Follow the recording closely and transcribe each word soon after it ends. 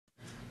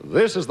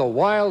This is the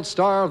wild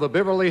star of the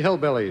Beverly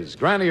Hillbillies,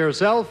 Granny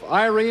herself,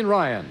 Irene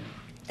Ryan.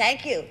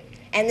 Thank you.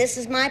 And this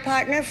is my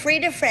partner,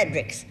 Frida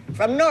Fredericks,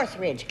 from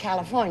Northridge,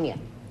 California.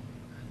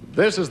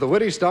 This is the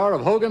witty star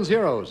of Hogan's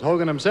Heroes,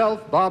 Hogan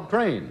himself, Bob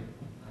Crane.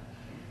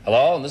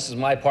 Hello, and this is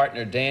my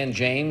partner, Dan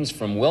James,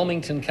 from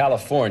Wilmington,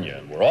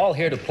 California. We're all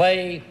here to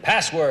play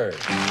Password.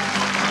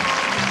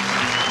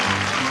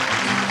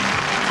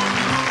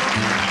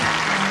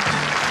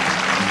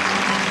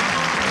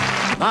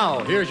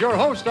 Now, here's your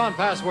host on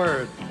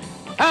Password,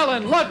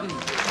 Alan Ludden.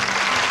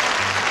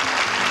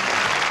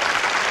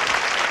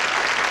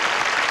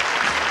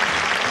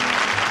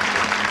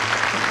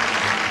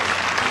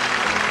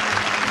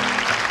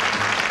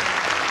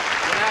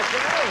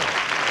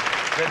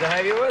 Good to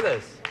have you with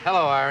us.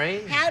 Hello,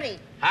 Irene. Howdy.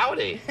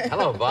 Howdy.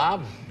 Hello,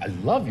 Bob. I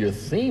love your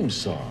theme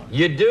song.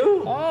 You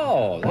do?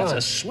 Oh, that's What?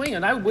 a swing,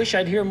 and I wish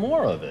I'd hear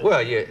more of it.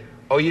 Well, you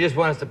just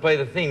want us to play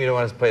the theme. You don't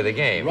want us to play the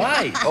game.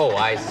 Right. Oh,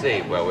 I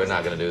see. Well, we're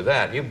not going to do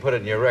that. You can put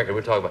it in your record.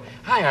 We're talking about...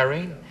 Hi,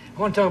 Irene. I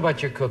want to talk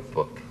about your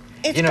cookbook.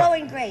 It's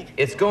going great.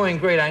 It's going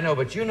great, I know,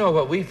 but you know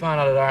what we found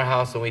out at our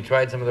house when we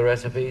tried some of the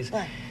recipes?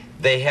 What?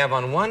 They have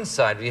on one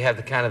side, you have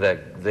the kind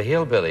of the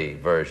hillbilly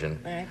version,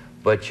 Right.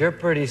 but you're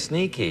pretty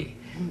sneaky.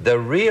 The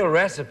real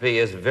recipe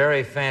is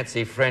very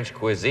fancy French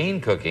cuisine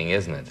cooking,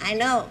 isn't it? I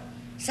know.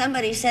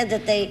 Somebody said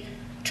that they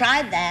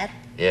tried that.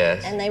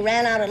 Yes. And they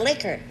ran out of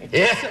liquor. It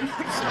Yeah. took so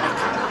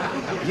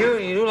much.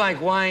 You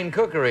like wine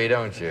cookery,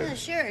 don't you? Yeah,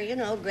 sure, you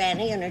know,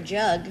 Granny and her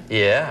jug.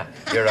 Yeah.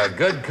 You're a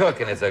good cook,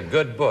 and it's a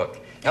good book.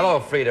 Hello,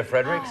 Frida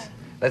Fredericks. Hi.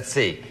 Let's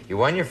see. You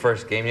won your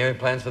first game. You have any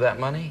plans for that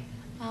money?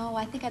 Oh,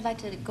 I think I'd like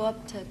to go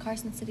up to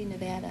Carson City,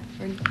 Nevada,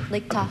 or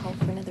Lake Tahoe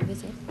for another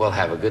visit. Well,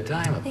 have a good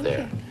time up Thank there.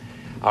 you.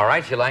 All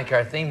right, you like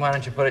our theme? Why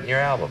don't you put it in your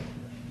album?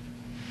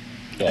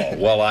 Oh,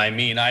 well, I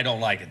mean, I don't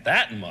like it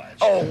that much.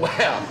 Oh,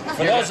 well.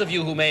 For those of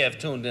you who may have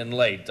tuned in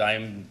late, I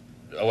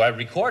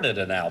recorded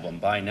an album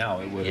by now.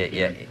 It would have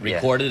been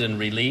recorded and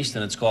released,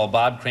 and it's called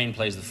Bob Crane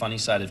Plays the Funny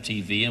Side of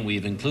TV, and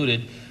we've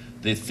included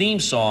the theme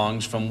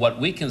songs from what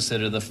we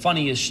consider the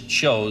funniest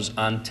shows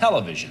on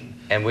television.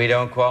 And we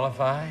don't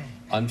qualify?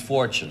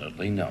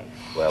 Unfortunately, no.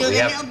 Well, Do the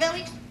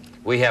Hillbillies?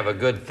 we have a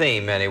good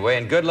theme anyway,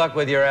 and good luck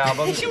with your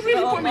album. You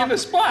really put me in the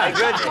spot.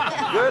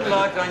 Good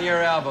luck on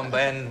your album,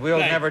 and we'll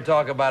never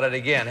talk about it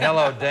again.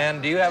 Hello,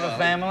 Dan. Do you have a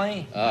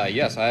family?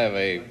 Yes, I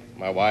have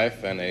my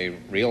wife and a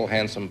real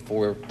handsome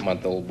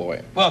 4-month-old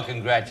boy. Well,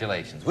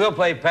 congratulations. We'll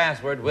play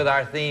Password with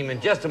our theme in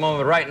just a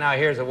moment. Right now,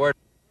 here's a word.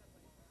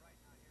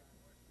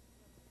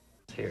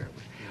 Here.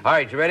 All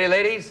right, you ready,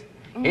 ladies?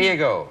 Here you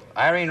go.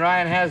 Irene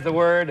Ryan has the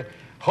word.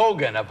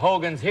 Hogan of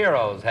Hogan's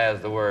Heroes has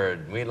the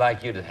word. We'd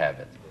like you to have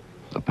it.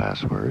 The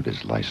password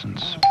is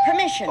license.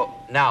 Permission. Oh,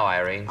 now,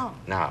 Irene. Oh.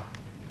 Now.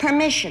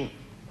 Permission.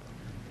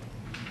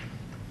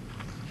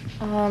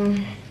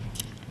 Permission.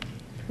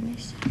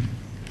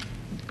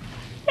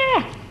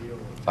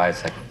 5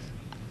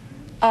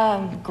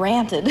 seconds.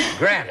 Granted.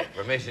 Granted.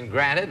 Permission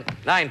granted.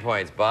 9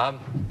 points, Bob.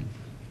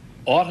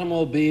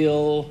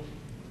 Automobile.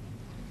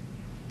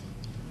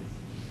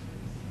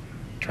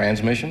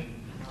 Transmission?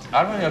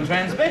 Automobile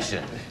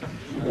transmission.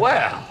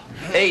 Well,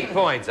 8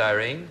 points,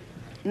 Irene.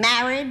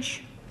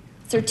 Marriage.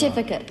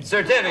 Certificate.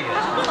 Certificate.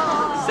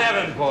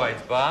 7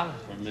 points, Bob.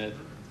 Permit.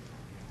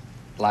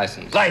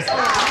 License. License.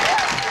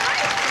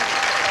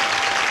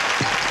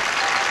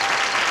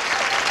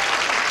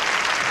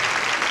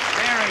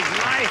 Marriage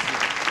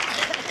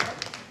license.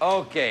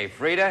 Okay,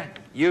 Frida,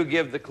 you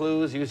give the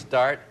clues, you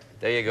start.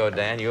 There you go,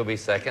 Dan. You'll be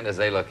second as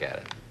they look at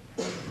it.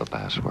 The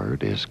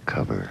password is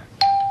cover.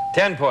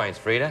 10 points,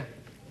 Frida.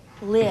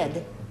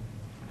 Lid.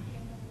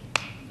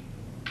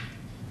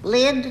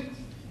 Lid.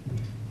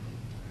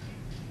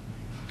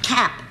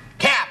 Cap.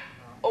 Cap.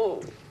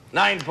 Oh,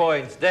 9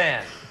 points,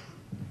 Dan.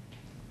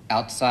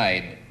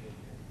 Outside.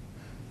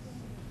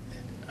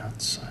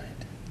 Outside.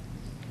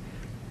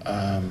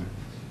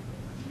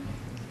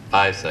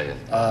 5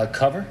 seconds.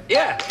 Cover?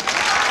 Yeah.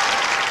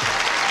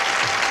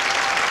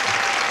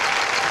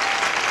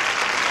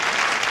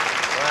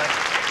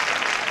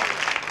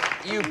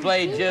 You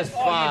played just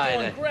fine.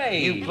 You're doing great.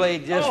 You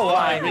played just Oh,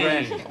 fine,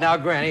 Irene. Granny. Now,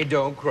 Granny,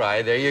 don't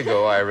cry. There you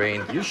go,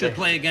 Irene. You should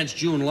play against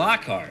June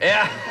Lockhart.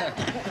 Yeah.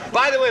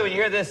 By the way, when you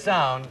hear this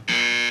sound,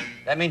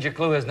 that means your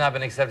clue has not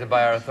been accepted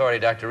by our authority,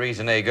 Dr.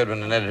 Reason A.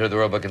 Goodwin, an editor of the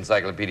World Book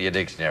Encyclopedia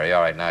Dictionary.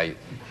 All right, now,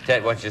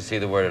 Ted wants you to see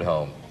the word at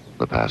home.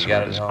 The got it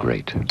password is at home?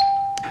 great.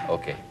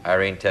 Okay,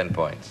 Irene, 10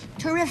 points.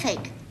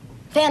 Terrific.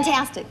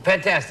 Fantastic.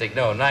 Fantastic.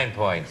 No, 9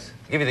 points.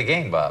 Give you the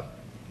game, Bob.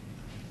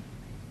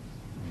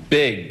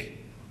 Big.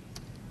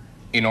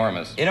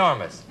 Enormous.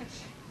 Enormous.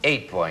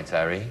 8 points,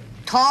 Irene.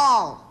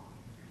 Tall.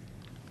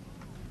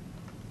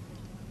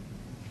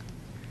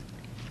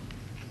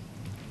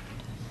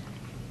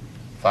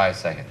 Five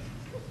seconds.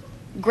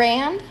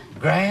 Grand.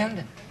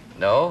 Grand?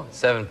 No.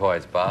 7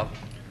 points, Bob.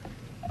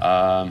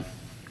 I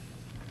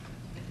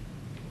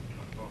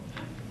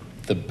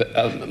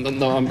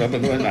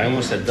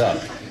almost said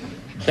the.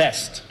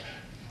 Best.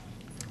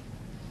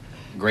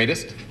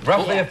 Greatest?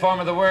 Roughly a form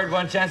of the word.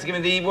 One chance to give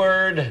me the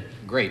word.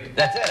 Great.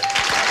 That's it.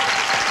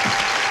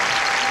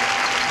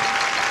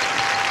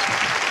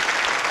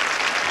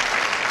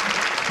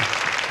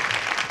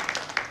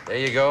 There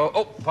you go.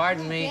 Oh,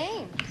 pardon me.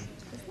 Game.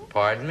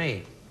 Pardon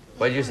me.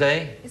 What did you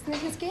say? Isn't it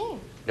his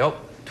game? Nope.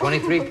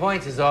 23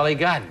 points is all he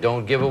got.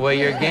 Don't give away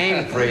your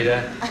game,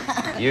 Frida.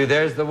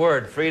 There's the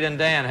word. Frida and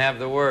Dan have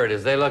the word.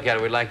 As they look at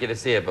it, we'd like you to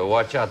see it, but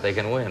watch out, they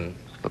can win.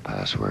 The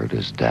password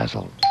is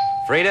dazzle.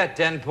 Frida,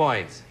 10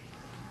 points.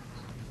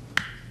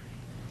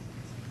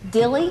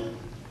 Dilly?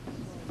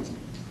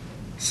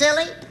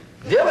 Silly?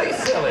 Dilly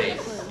silly.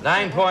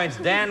 9 points.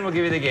 Dan will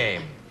give you the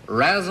game.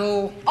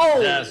 Razzle. Oh!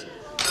 Yes.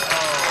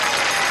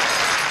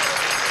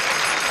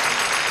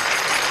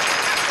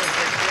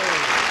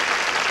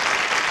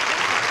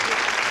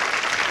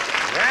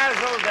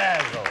 Razzle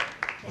dazzle.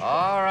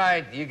 All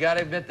right, you got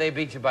to admit they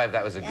beat you by.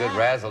 That was a good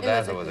razzle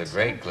dazzle. Was a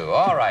great clue.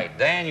 All right,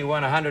 Dan, you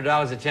won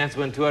 $100, a chance to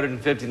win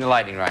 $250 in the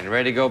lightning round. You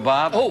ready to go,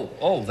 Bob?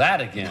 Oh,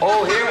 that again.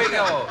 Oh, here we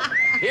go.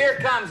 Here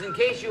comes, in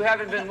case you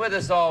haven't been with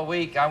us all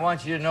week, I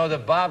want you to know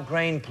that Bob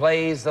Crane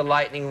plays the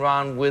lightning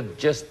round with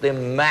just the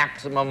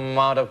maximum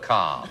amount of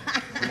calm.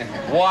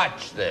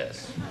 Watch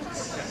this.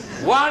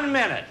 1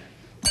 minute.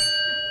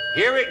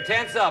 Here it,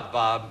 tense up,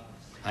 Bob.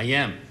 I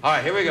am. All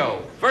right, here we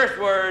go. First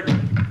word,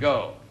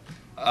 go.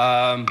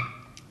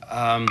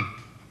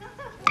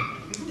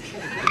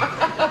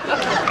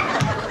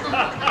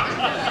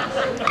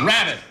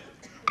 Rabbit.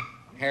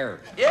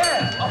 Hair.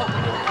 Yeah.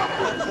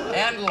 Oh.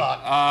 And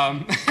luck.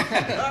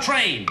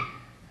 Train.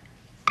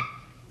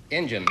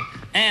 Engine.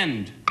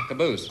 End.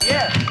 Caboose.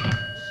 Yeah.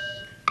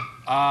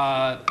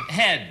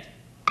 Head.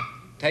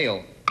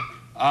 Tail.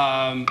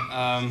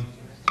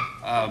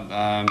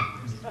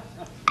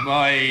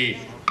 Boy,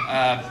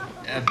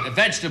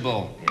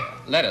 vegetable.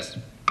 Lettuce.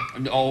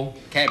 Oh,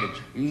 Cabbage.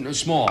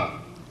 small.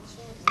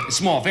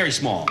 Small, very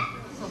small.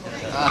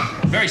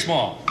 Very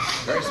small.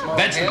 Very small.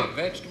 Vegetable. Head,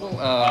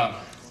 vegetable.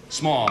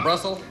 Small.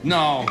 Brussels.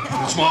 No.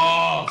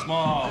 Small.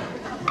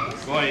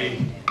 Boy.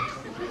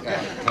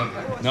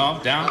 No,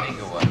 down.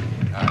 Think of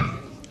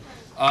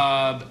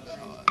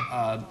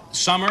one.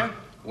 Summer.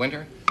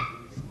 Winter.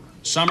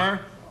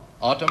 Summer.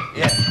 Autumn.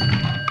 Yeah.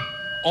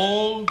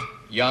 Old.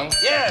 Young.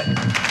 Yeah. Bean.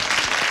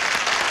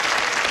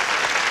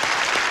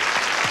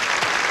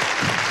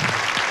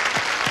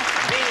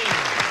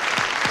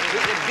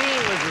 The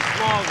bean was the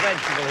small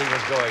vegetable he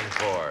was going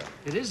for.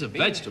 It is a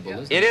vegetable,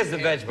 isn't It is the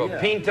vegetable. Yeah.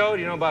 Pinto,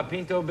 do you know about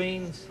pinto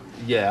beans?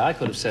 Yeah, I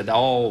could have said that.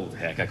 Oh,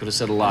 heck, I could have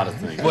said a lot of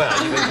things. Well,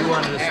 you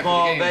wanted a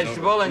small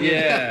vegetable, and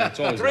Yeah, it's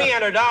always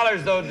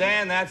 $300 though,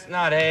 Dan. That's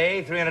not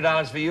hay.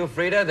 $300 for you,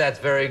 Frida. That's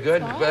very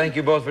good. Thank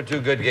you both for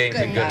 2 good games,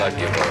 and good luck to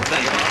you both.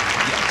 Thank you.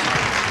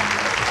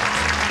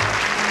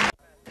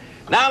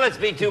 Now let's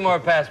meet 2 more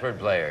password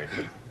players.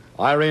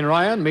 Irene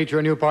Ryan, meet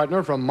your new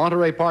partner from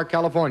Monterey Park,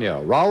 California,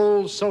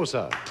 Raul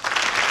Sosa.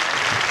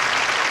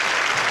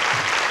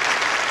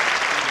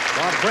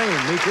 Bob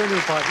Crane, meet your new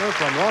partner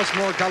from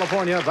Rossmore,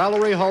 California,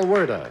 Valerie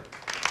Halwerda.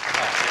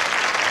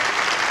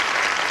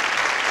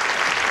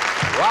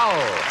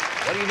 Raul,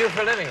 what do you do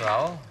for a living,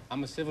 Raul?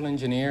 I'm a civil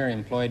engineer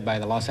employed by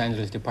the Los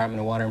Angeles Department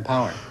of Water and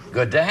Power.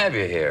 Good to have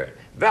you here.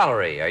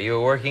 Valerie, are you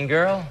a working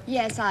girl?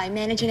 Yes, I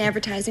manage an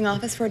advertising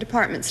office for a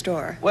department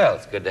store. Well,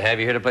 it's good to have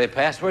you here to play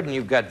password, and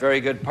you've got very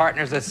good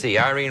partners. Let's see,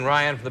 Irene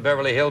Ryan from the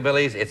Beverly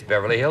Hillbillies. It's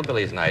Beverly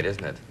Hillbillies night,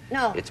 isn't it?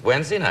 No. It's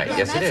Wednesday night. Yeah,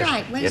 Yes, it that's is.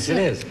 right, Yes, it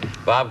Wednesday. is.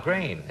 Bob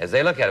Crane. As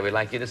they look at it, we'd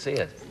like you to see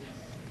it.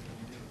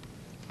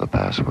 The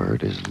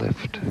password is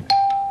lift.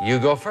 You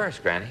go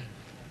first, Granny.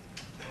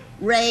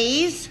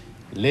 Raise.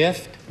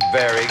 Lift.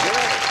 Very good.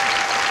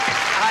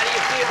 How do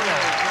you feel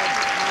now?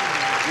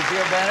 You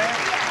feel better?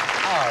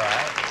 All right.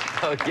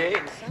 Okay.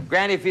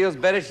 Granny feels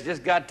better. She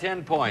just got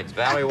 10 points.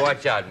 Valerie,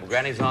 watch out.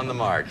 Granny's on the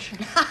march.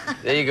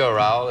 There you go,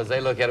 Raul. As they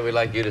look at it, we'd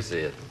like you to see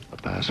it. The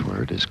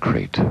password is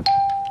crate.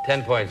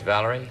 10 points,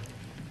 Valerie.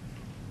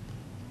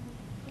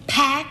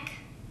 Pack.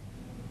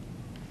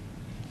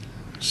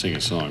 Sing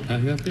a song.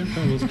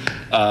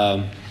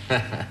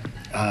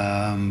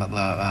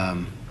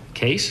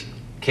 Case?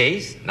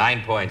 Case.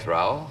 9 points,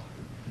 Raul.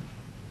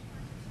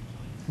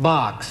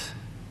 Box.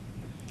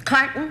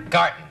 Carton.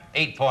 Carton.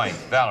 8 points,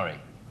 Valerie.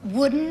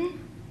 Wooden.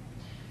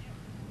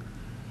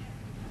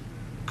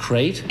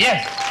 Crate?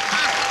 Yes.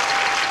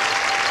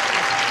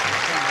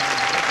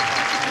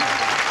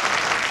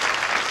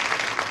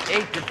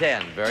 8 to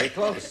 10. Very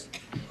close.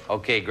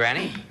 Okay,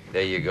 Granny.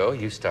 There you go.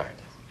 You start.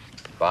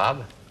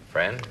 Bob,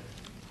 friends.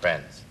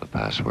 The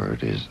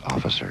password is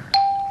officer.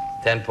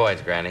 10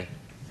 points, Granny.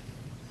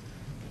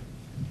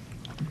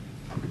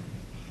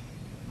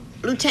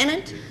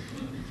 Lieutenant.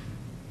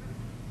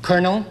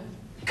 Colonel.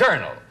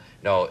 Colonel.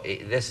 No,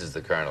 this is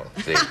the colonel.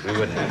 See, we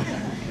wouldn't.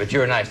 But you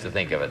were nice to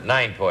think of it.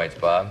 9 points,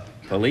 Bob.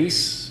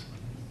 Police?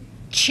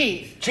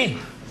 Chief.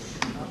 Chief.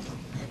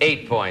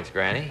 8 points,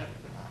 Granny.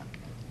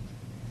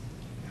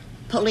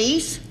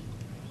 Police.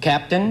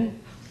 Captain.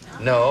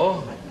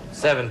 No.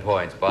 7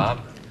 points, Bob.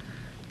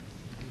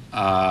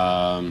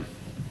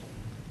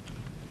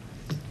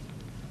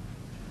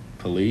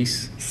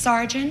 Police?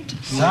 Sergeant.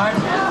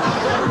 Sergeant.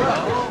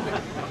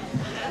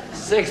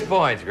 6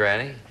 points,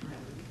 Granny.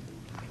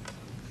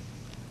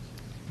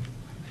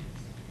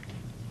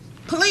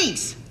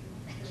 Police.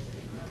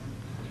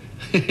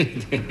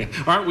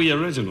 Aren't we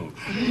original?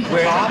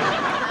 We're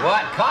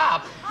what?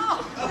 Cop?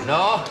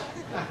 No.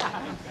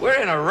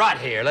 We're in a rut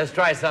here. Let's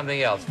try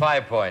something else.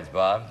 5 points,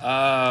 Bob.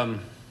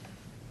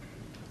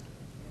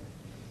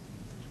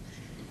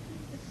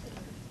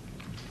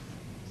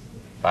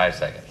 5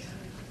 seconds.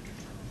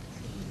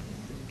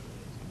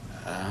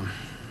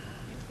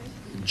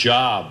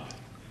 Job.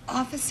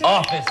 Officer?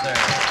 Officer.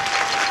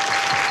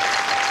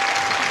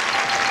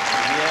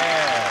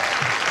 Yeah.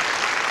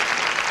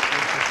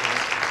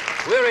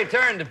 We'll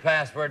return to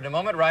password in a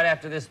moment, right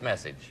after this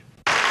message.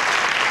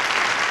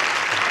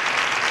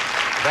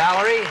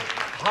 Valerie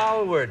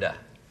Halwarda.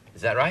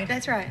 Is that right?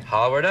 That's right.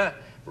 Halwarda.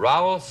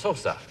 Raul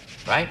Sosa.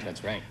 Right?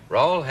 That's right.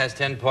 Raul has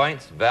 10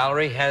 points.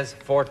 Valerie has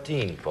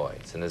 14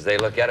 points. And as they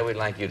look at it, we'd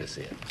like you to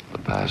see it. The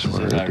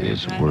password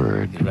is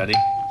word. You ready?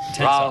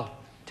 Raul,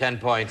 10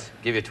 points.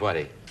 Give you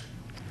 20.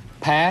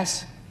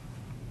 Pass.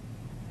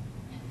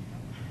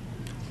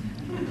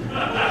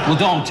 Well,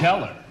 don't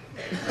tell her.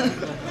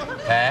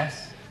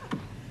 Pass.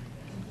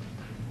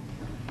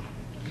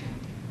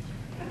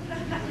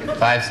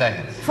 5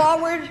 seconds.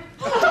 Forward.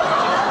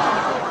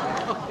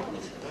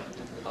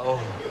 Oh.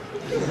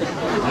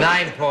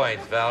 9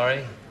 points,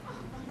 Valerie.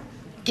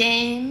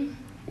 Game.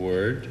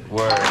 Word.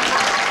 Word. What's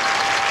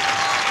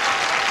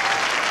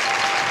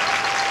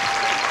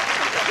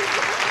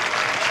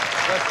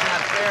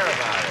not fair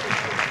about it?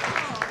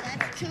 Oh,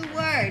 that's 2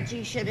 words.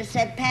 You should have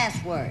said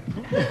password.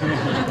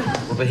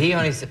 Well, but he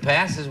only said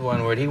pass is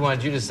 1 word. He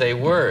wanted you to say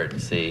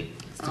word, see?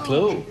 It's the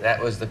clue.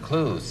 That was the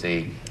clue, see?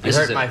 You This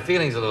hurt is it. my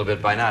feelings a little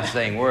bit by not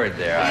saying word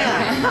there.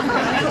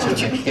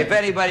 If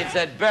anybody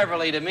said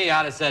Beverly to me,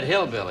 I'd have said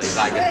Hillbillies.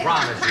 I can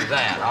promise you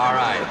that. All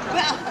right.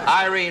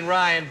 Irene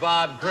Ryan,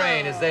 Bob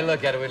Crane, as they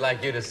look at it, we'd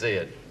like you to see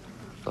it.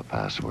 The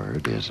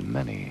password is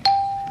many.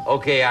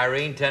 Okay,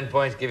 Irene, 10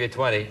 points, give you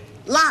 20.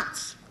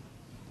 Lots.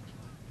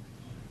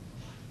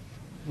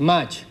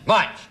 Much.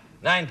 Much.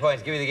 9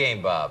 points, give you the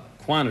game, Bob.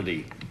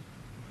 Quantity.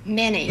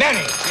 Many.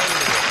 Many.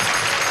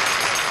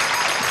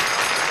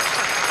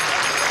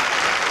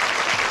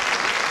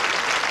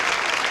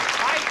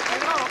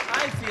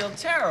 I feel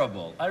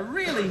terrible. I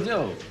really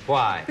do.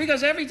 Why?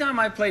 Because every time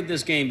I played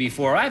this game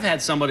before, I've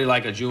had somebody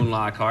like a June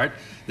Lockhart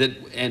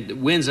that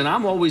wins, and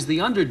I'm always the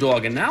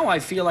underdog. And now I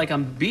feel like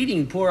I'm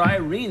beating poor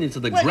Irene into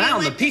the Well,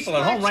 ground. they The went to people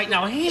at home sports right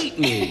now hate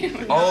me.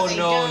 Oh, they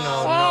no, don't.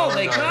 no, Oh, no,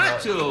 they no,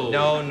 got no. to.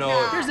 No,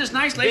 no. Here's this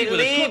nice lady with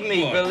a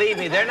cookbook. Believe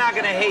me, they're not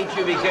going to hate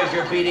you because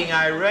you're beating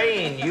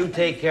Irene. You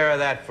take care of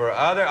that for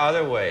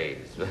other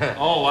ways.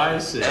 Oh, I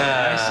see.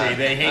 I see.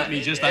 They hate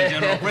me just on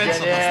general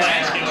principles.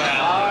 Thank you,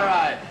 Al. All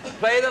right.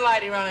 Play the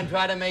lightning round and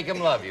try to make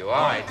them love you.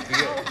 All right.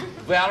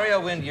 Valerie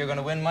will win. You're going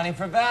to win money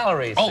for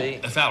Valerie,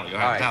 see? Oh, Valerie. All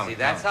right, Valerie, see,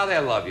 that's how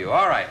they'll love you.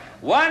 All right.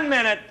 1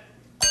 minute.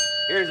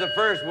 Here's the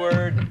first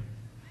word.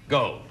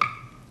 Go.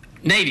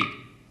 Navy.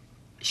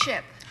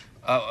 Ship.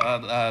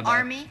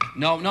 Army?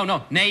 No.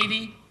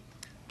 Navy.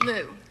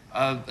 Blue.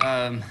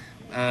 The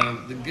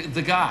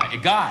guy. A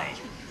guy.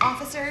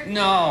 Officer.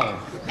 No.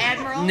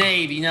 Admiral.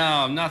 Navy.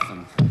 No,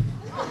 nothing.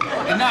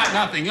 Not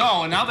nothing.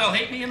 Oh, and now they'll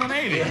hate me in the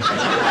Navy.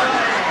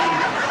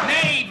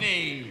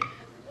 Navy.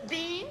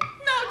 Bean.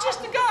 No,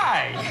 just a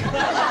guy.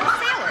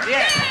 Sailor.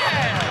 Yeah.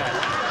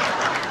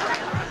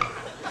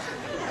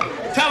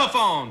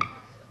 Telephone.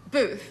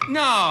 Booth.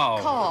 No.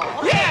 Call.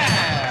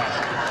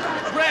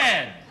 Yeah.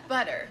 Bread.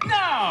 Butter.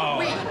 No.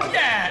 Wheat.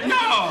 Yeah.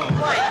 No.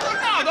 White.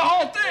 No, the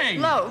whole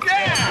thing. Loaf.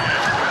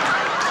 Yeah.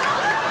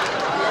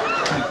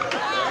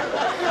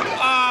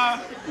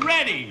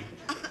 Ready.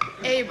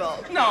 Able.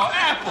 No,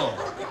 apple.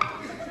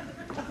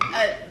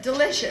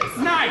 Delicious.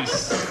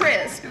 Nice.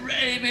 Crisp.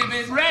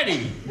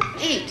 Ready.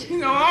 Eat.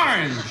 No,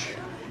 orange.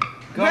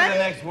 Go to the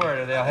next word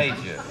or they'll hate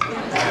you.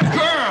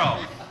 Girl.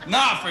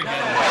 No, forget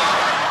it.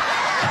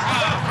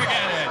 No,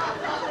 forget it.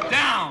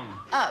 Down.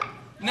 Up.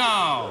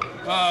 No.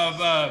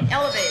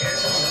 Elevator.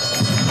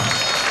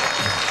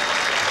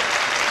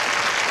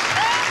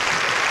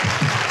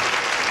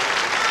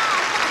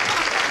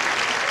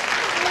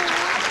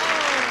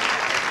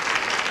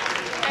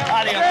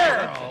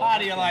 How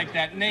do you like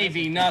that?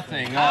 Navy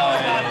nothing.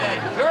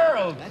 That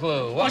girl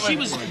clue. Oh, she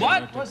was,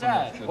 what was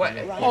that? What?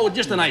 Oh,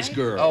 just a nice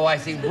girl. Oh, I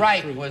see.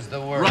 Right was the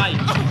word. Right.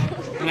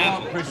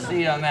 I'll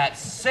proceed on that.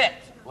 Sit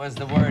was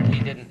the word he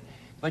didn't.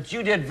 But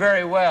you did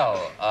very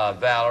well,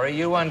 Valerie.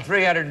 You won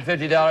 $350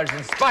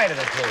 in spite of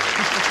the clue.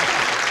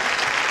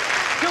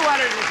 $250.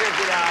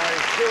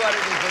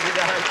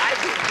 I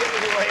keep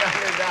giving away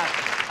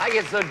 $100. I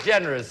get so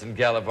generous in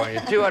California.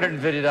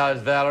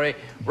 $250, Valerie.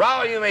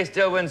 Raul, you may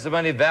still win some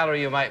money.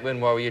 Valerie, you might win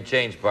more. Will you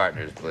change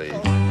partners, please?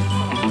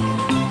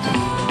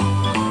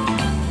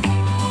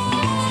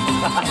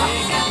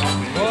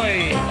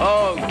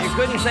 Oh, you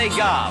couldn't say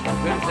gob. You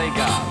couldn't say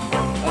gob.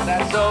 But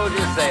that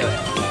soldier sailor.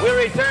 We'll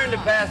return to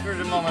password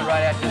in a moment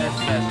right after this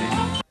message.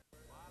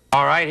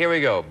 All right, here we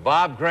go.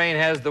 Bob Crane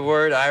has the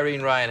word.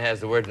 Irene Ryan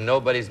has the word.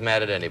 Nobody's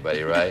mad at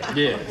anybody, right?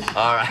 Yes.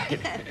 All right.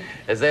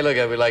 As they look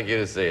at it, we'd like you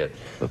to see it.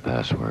 The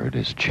password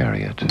is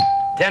chariot.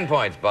 10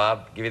 points,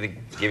 Bob. Give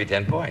you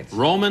 10 points.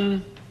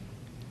 Roman.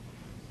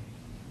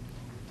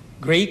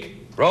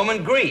 Greek.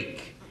 Roman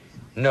Greek.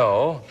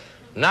 No.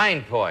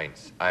 9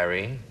 points,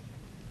 Irene.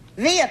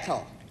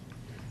 Vehicle.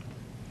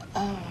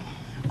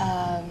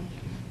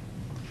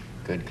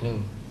 Good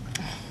clue.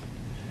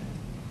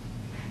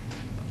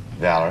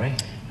 Valerie?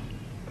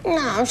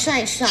 No,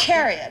 say something.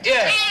 Chariot.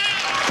 Yes.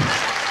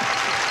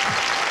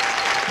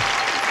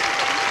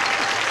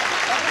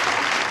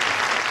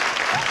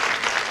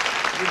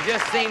 You've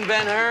just seen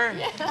Ben-Hur?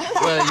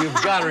 Well,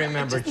 you've got to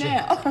remember.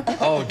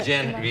 Oh,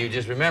 Jen, you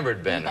just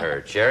remembered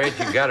Ben-Hur. Chariot,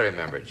 you've got to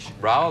remember it.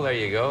 Raoul, there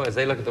you go. As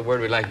they look at the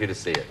word, we'd like you to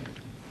see it.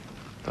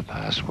 The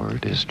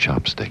password is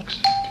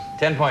chopsticks.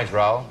 10 points,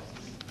 Raoul.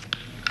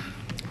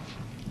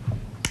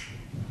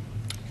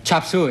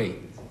 Chop suey.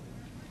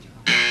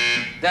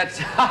 That's...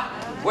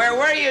 Where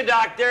were you,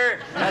 doctor?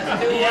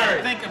 That's 2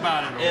 words. Think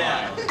about it a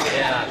while.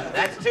 Yeah,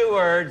 that's 2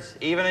 words,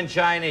 even in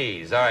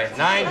Chinese. All right,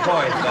 9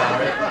 points,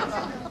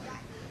 Valerie.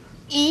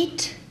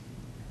 Eat.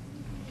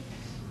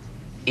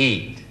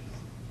 Eat.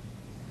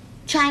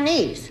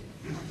 Chinese.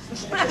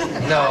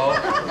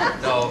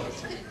 No.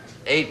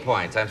 8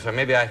 points. I'm sorry,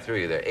 maybe I threw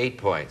you there. 8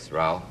 points,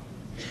 Raoul.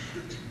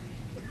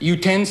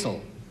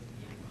 Utensil.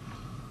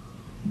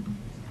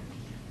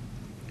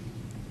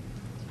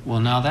 Well,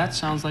 now that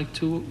sounds like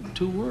two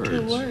words.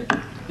 2 words.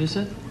 Is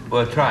it?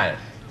 Well, try it.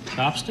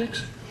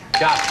 Chopsticks?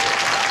 Chopsticks.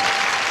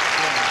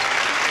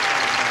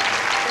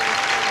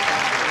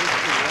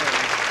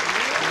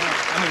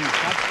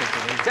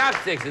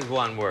 Chopsticks is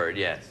 1 word,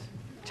 yes.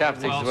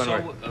 Chopsticks is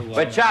 1 word.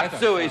 But chop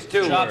suey is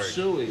 2 Chop words.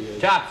 suey.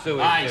 Chop suey is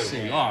 2. I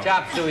see. All right.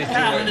 Chop suey is 2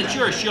 Yeah, words. and it's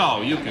your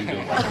show. You can do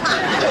it.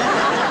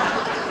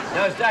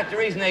 No, it's Dr.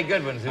 Reason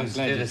Goodwin who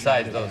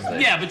decides those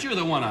things. Yeah, but you're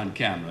the one on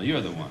camera. You're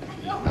the one.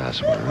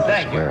 Password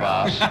Thank is you,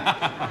 Bob.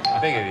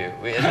 warehouse. Big of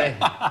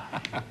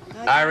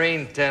you.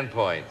 Irene, 10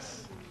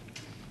 points.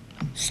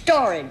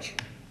 Storage.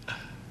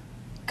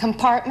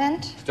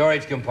 Compartment.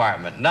 Storage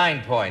compartment,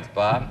 9 points,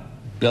 Bob.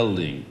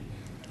 Building.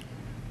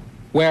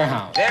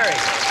 Warehouse. There he goes.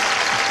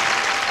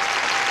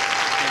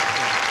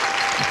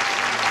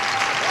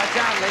 Watch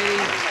out,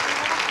 ladies.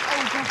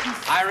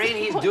 Irene,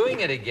 he's doing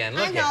it again.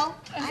 Look I know.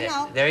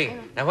 There you go.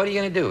 Now, what are you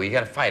going to do? You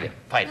got to fight it.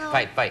 Fight,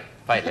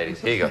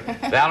 ladies. Here you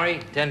go. Valerie,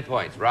 10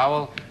 points.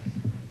 Raoul,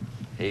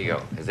 here you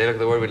go. As they look at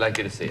the word, we'd like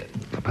you to see it.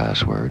 The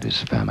password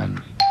is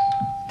famine.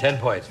 10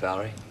 points,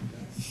 Valerie.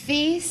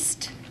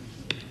 Feast.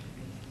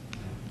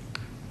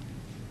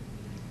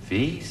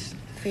 Feast?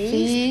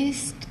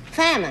 Feast.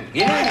 Famine.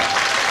 Yeah.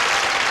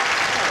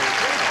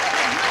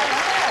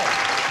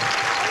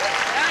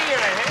 Now you're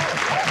ahead.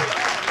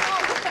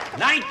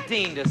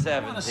 19 to 17. I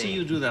want to see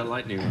you do that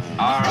lightning round.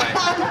 All right.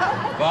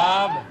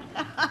 Bob,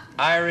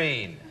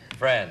 Irene,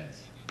 friends.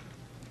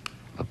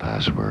 The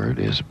password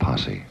is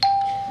posse.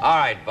 All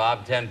right,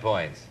 Bob, 10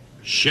 points.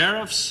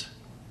 Sheriff's.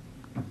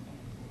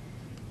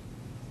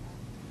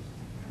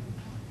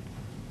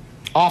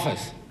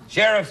 Office.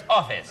 Sheriff's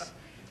office.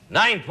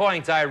 9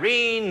 points.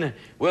 Irene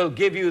will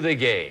give you the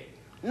game.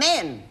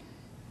 Men.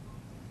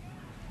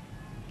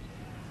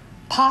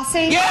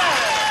 Posse.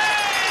 Yeah!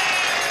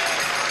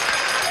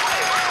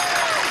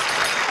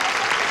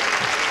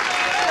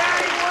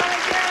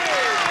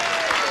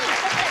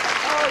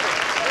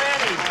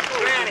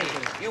 Granny,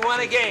 you won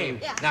a game.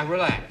 Yeah. Now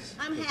relax.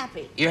 I'm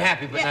happy. You're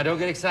happy, but now don't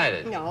get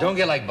excited. No. Don't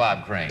get like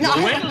Bob Crane. No.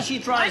 Wait till she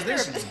tries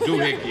this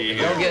doohickey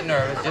Don't here. get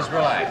nervous. Just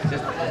relax.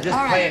 Just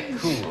play it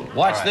cool. Watch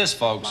All right. this,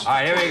 folks. All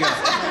right, here we go.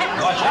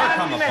 Watch her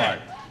come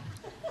apart.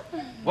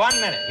 1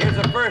 minute. Here's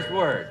the first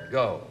word.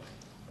 Go.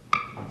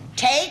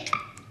 Take.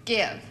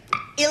 Give.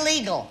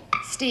 Illegal.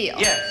 Steal.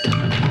 Yes.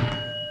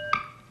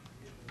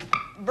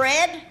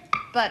 Bread.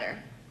 Butter.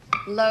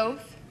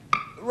 Loaf.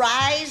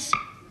 Rise.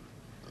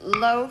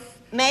 Loaf.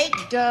 Make.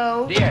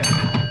 Dough. Yes.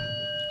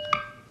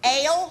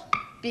 Ale.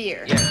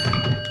 Beer. Yes.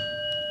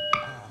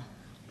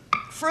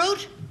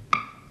 Fruit.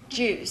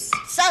 Juice.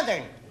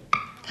 Southern.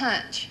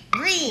 Punch.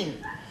 Green.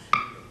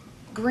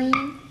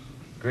 Green.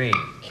 Green.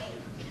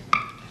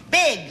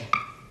 Big.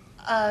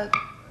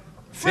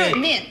 Fruit. Big.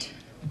 Mint.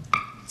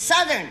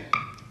 Southern.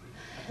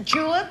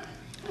 Julep.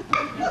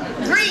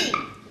 Green.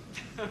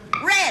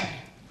 Red.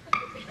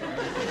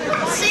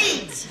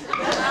 Seeds.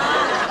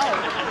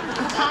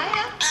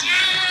 Papaya.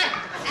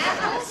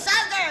 Apple.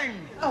 Southern.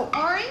 Oh,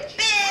 orange.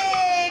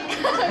 Big.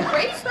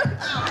 Grapefruit.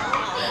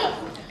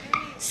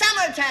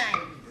 Summertime.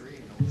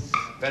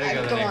 Better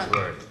go to the Go next on.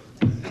 word.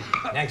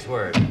 Next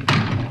word.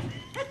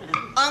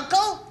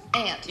 Uncle.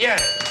 Ant.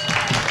 Yes.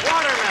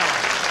 Watermelon.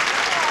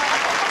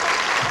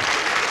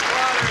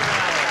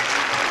 Watermelon.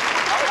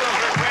 Oh, those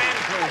are grand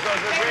clues.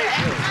 Those are great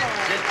clues.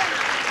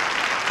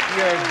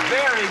 You're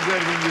very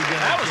good when you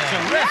get That was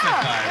terrific,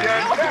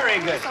 Irene. You're very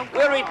good.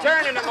 We'll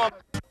return in a moment.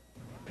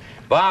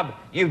 Bob,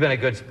 you've been a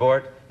good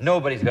sport.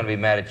 Nobody's going to be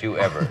mad at you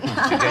ever.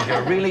 Because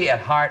you're really, at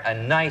heart, a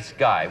nice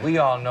guy. We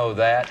all know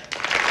that.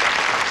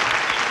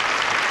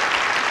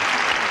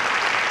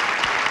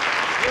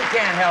 You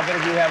can't help it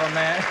if you have a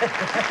man.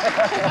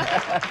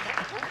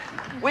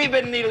 We've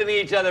been needling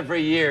each other for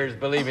years,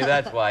 believe me,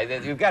 that's why.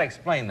 You've got to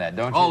explain that,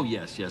 don't you? Oh,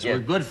 yes. We're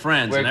good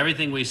friends, and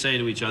everything we say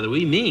to each other,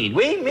 we mean.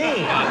 We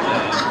mean.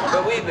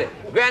 But we've been.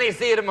 Granny,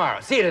 see you tomorrow.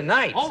 See you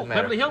tonight. Oh,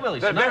 Beverly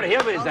Hillbillies. Beverly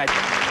Hillbillies night.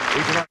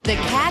 The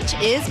Catch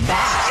is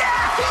back.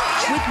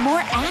 With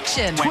more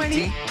action.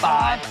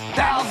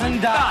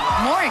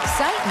 $25,000. More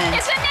excitement.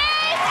 It's a name!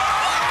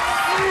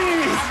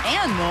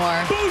 And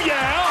more.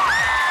 Booyah!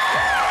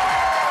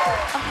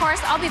 Of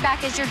course, I'll be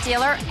back as your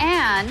dealer,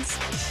 and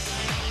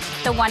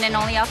the one and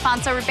only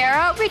Alfonso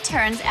Ribeiro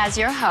returns as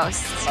your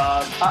host.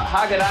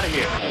 I'll get out of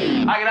here.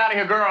 I'll get out of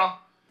here, girl.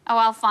 Oh,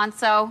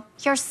 Alfonso,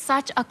 you're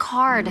such a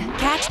card.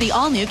 Catch the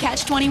all-new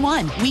Catch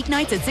 21.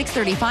 Weeknights at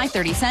 6:30,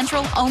 5:30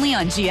 Central, only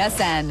on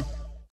GSN.